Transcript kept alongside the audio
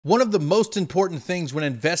One of the most important things when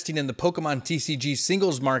investing in the Pokemon TCG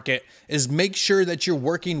singles market is make sure that you're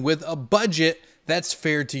working with a budget that's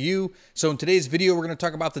fair to you. So in today's video, we're going to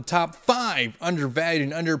talk about the top 5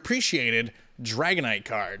 undervalued and underappreciated Dragonite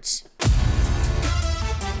cards.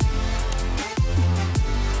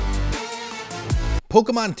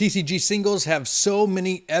 Pokemon TCG singles have so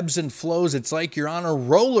many ebbs and flows, it's like you're on a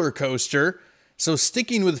roller coaster. So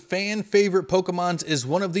sticking with fan favorite Pokemons is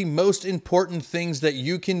one of the most important things that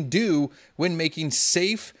you can do when making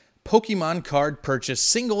safe Pokemon card purchase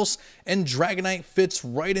singles, and Dragonite fits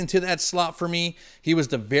right into that slot for me. He was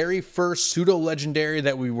the very first pseudo-legendary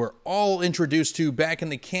that we were all introduced to back in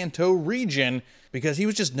the Kanto region because he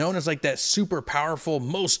was just known as like that super powerful,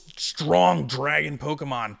 most strong dragon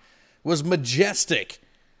Pokemon. Was majestic.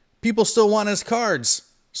 People still want his cards.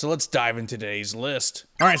 So let's dive into today's list.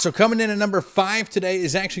 All right, so coming in at number 5 today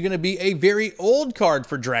is actually going to be a very old card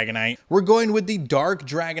for Dragonite. We're going with the Dark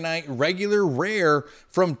Dragonite regular rare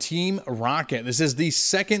from Team Rocket. This is the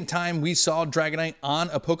second time we saw Dragonite on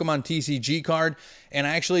a Pokemon TCG card, and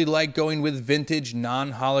I actually like going with vintage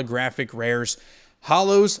non-holographic rares.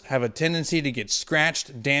 Holos have a tendency to get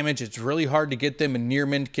scratched, damaged. It's really hard to get them in near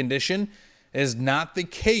mint condition. It is not the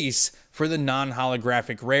case for the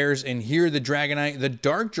non-holographic rares, and here the Dragonite, the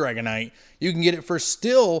Dark Dragonite, you can get it for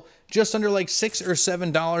still just under like $6 or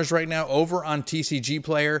 $7 right now over on TCG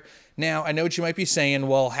Player. Now, I know what you might be saying,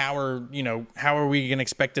 well, how are we going to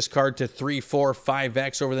expect this card to 3, 4,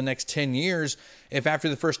 5x over the next 10 years if after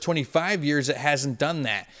the first 25 years it hasn't done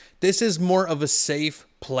that? This is more of a safe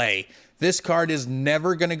play. This card is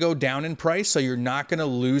never going to go down in price, so you're not going to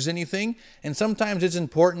lose anything. And sometimes it's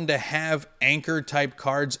important to have anchor type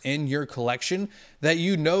cards in your collection that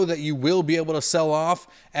you know that you will be able to sell off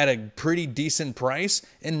at a pretty decent price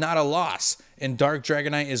and not a loss. And Dark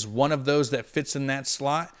Dragonite is one of those that fits in that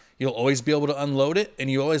slot. You'll always be able to unload it, and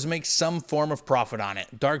you always make some form of profit on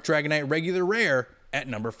it. Dark Dragonite regular rare at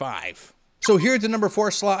number 5. So here at the number 4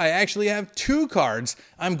 slot, I actually have 2 cards.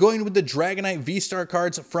 I'm going with the Dragonite V-Star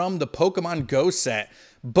cards from the Pokemon Go set.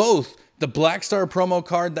 Both the Black Star promo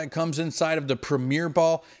card that comes inside of the Premier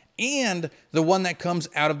Ball and the one that comes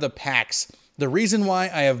out of the packs. The reason why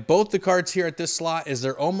I have both the cards here at this slot is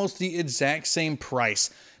they're almost the exact same price.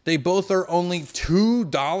 They both are only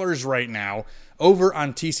 $2 right now over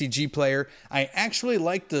on TCG Player. I actually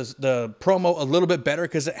like the promo a little bit better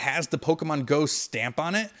because it has the Pokemon Go stamp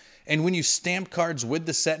on it. And when you stamp cards with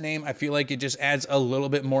the set name, I feel like it just adds a little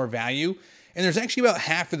bit more value. And there's actually about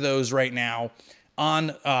half of those right now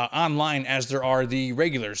on online as there are the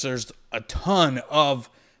regulars. There's a ton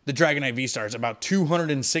of the Dragonite V-Stars, about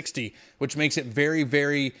 260, which makes it very,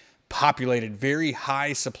 very populated, very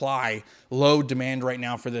high supply, low demand right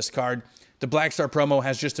now for this card. The Black Star promo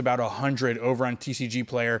has just about 100 over on TCG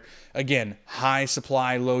Player. Again, high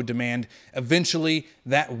supply, low demand. Eventually,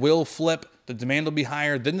 that will flip. The demand will be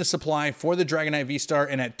higher than the supply for the Dragonite V-Star,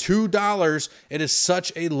 and at $2, it is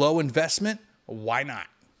such a low investment. Why not?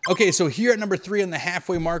 Okay, so here at number 3 on the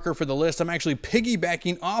halfway marker for the list, I'm actually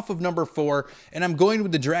piggybacking off of number 4, and I'm going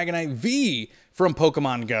with the Dragonite V from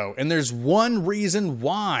Pokemon Go. And there's one reason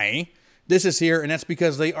why this is here, and that's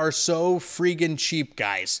because they are so freaking cheap,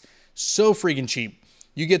 guys. So freaking cheap.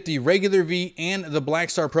 You get the regular V and the Black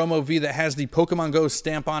Star promo V that has the Pokemon Go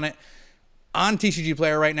stamp on it on TCG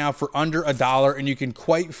Player right now for under $1, and you can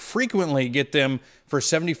quite frequently get them for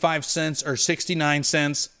 75 cents or 69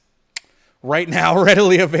 cents right now,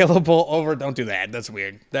 readily available over. Don't do that. That's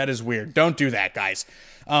weird. That is weird. Don't do that, guys.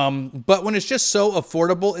 But when it's just so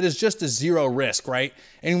affordable, it is just a zero risk, right?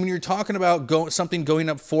 And when you're talking about something going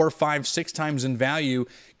up 4, 5, 6 times in value,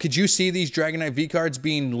 could you see these Dragonite V cards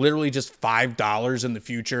being literally just $5 in the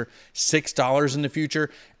future, $6 in the future?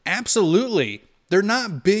 Absolutely. They're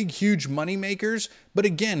not big, huge money makers, but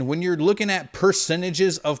again, when you're looking at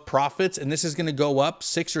percentages of profits, and this is going to go up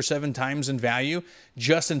 6 or 7 times in value,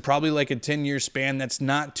 just in probably like a 10-year span, that's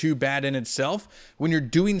not too bad in itself. When you're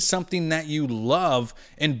doing something that you love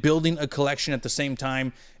and building a collection at the same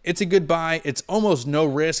time, it's a good buy. It's almost no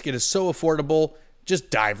risk. It is so affordable. Just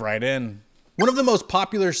dive right in. One of the most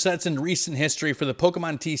popular sets in recent history for the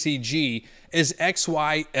Pokemon TCG is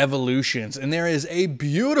XY Evolutions, and there is a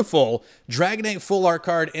beautiful Dragonite Full Art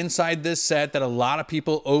card inside this set that a lot of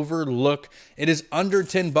people overlook. It is under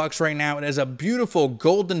 10 bucks right now. It has a beautiful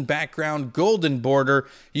golden background, golden border.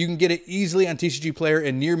 You can get it easily on TCG Player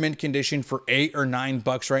in near mint condition for 8 or 9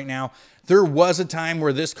 bucks right now. There was a time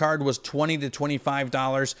where this card was $20 to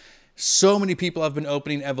 $25. So many people have been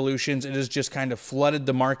opening Evolutions. It has just kind of flooded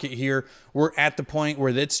the market here. We're at the point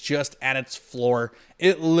where it's just at its floor.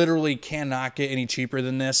 It literally cannot get any cheaper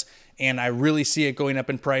than this. and I really see it going up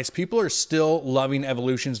in price. People are still loving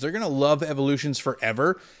evolutions. They're going to love evolutions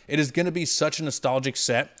forever. It is going to be such a nostalgic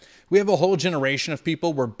set. We have a whole generation of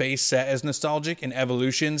people where base set is nostalgic and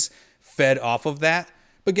evolutions fed off of that.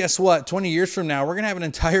 But guess what? 20 years from now, we're going to have an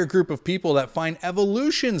entire group of people that find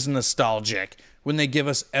evolutions nostalgic when they give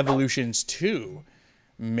us evolutions too.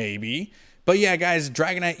 Maybe. But yeah, guys,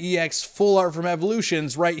 Dragonite EX full art from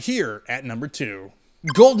evolutions right here at number 2.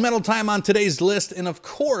 Gold medal time on today's list, and of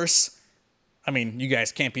course, I mean, you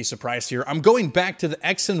guys can't be surprised here. I'm going back to the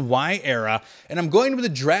X and Y era, and I'm going with the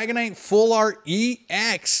Dragonite Full Art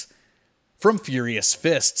EX from Furious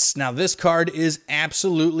Fists. Now, this card is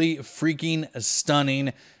absolutely freaking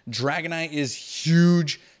stunning. Dragonite is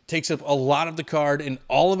huge, takes up a lot of the card in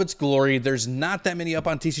all of its glory. There's not that many up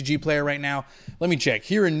on TCG Player right now. Let me check.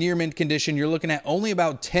 Here in near mint condition, you're looking at only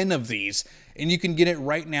about 10 of these, and you can get it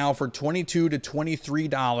right now for $22 to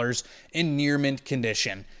 $23 in near mint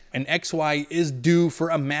condition. And XY is due for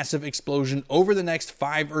a massive explosion over the next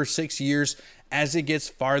 5 or 6 years as it gets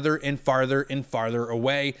farther and farther and farther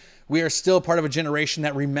away. We are still part of a generation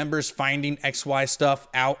that remembers finding XY stuff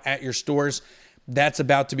out at your stores. That's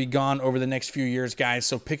about to be gone over the next few years, guys.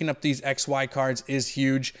 So picking up these XY cards is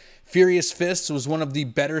huge. Furious Fists was one of the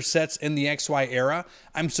better sets in the XY era.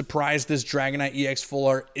 I'm surprised this Dragonite EX Full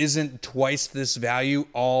Art isn't twice this value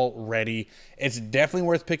already. It's definitely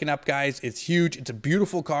worth picking up, guys. It's huge. It's a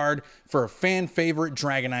beautiful card for a fan favorite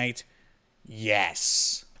Dragonite.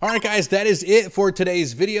 Yes. All right, guys, that is it for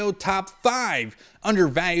today's video. Top 5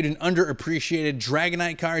 undervalued and underappreciated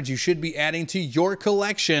Dragonite cards you should be adding to your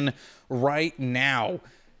collection right now.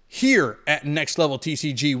 Here at Next Level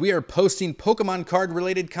TCG, we are posting Pokemon card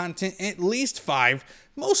related content at least 5,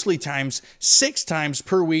 mostly times 6 times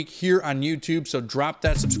per week here on YouTube. So drop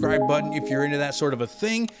that subscribe button if you're into that sort of a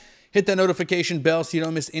thing. Hit that notification bell so you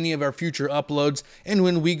don't miss any of our future uploads. And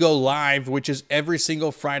when we go live, which is every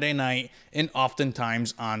single Friday night and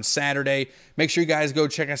oftentimes on Saturday, make sure you guys go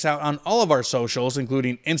check us out on all of our socials,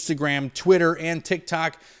 including Instagram, Twitter, and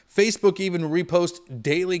TikTok. Facebook even repost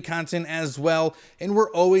daily content as well. And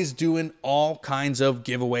we're always doing all kinds of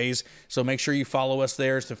giveaways. So make sure you follow us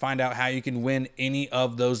there to find out how you can win any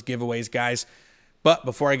of those giveaways, guys. But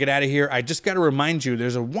before I get out of here, I just got to remind you,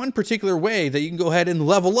 there's one particular way that you can go ahead and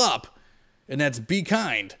level up, and that's be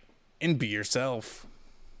kind and be yourself.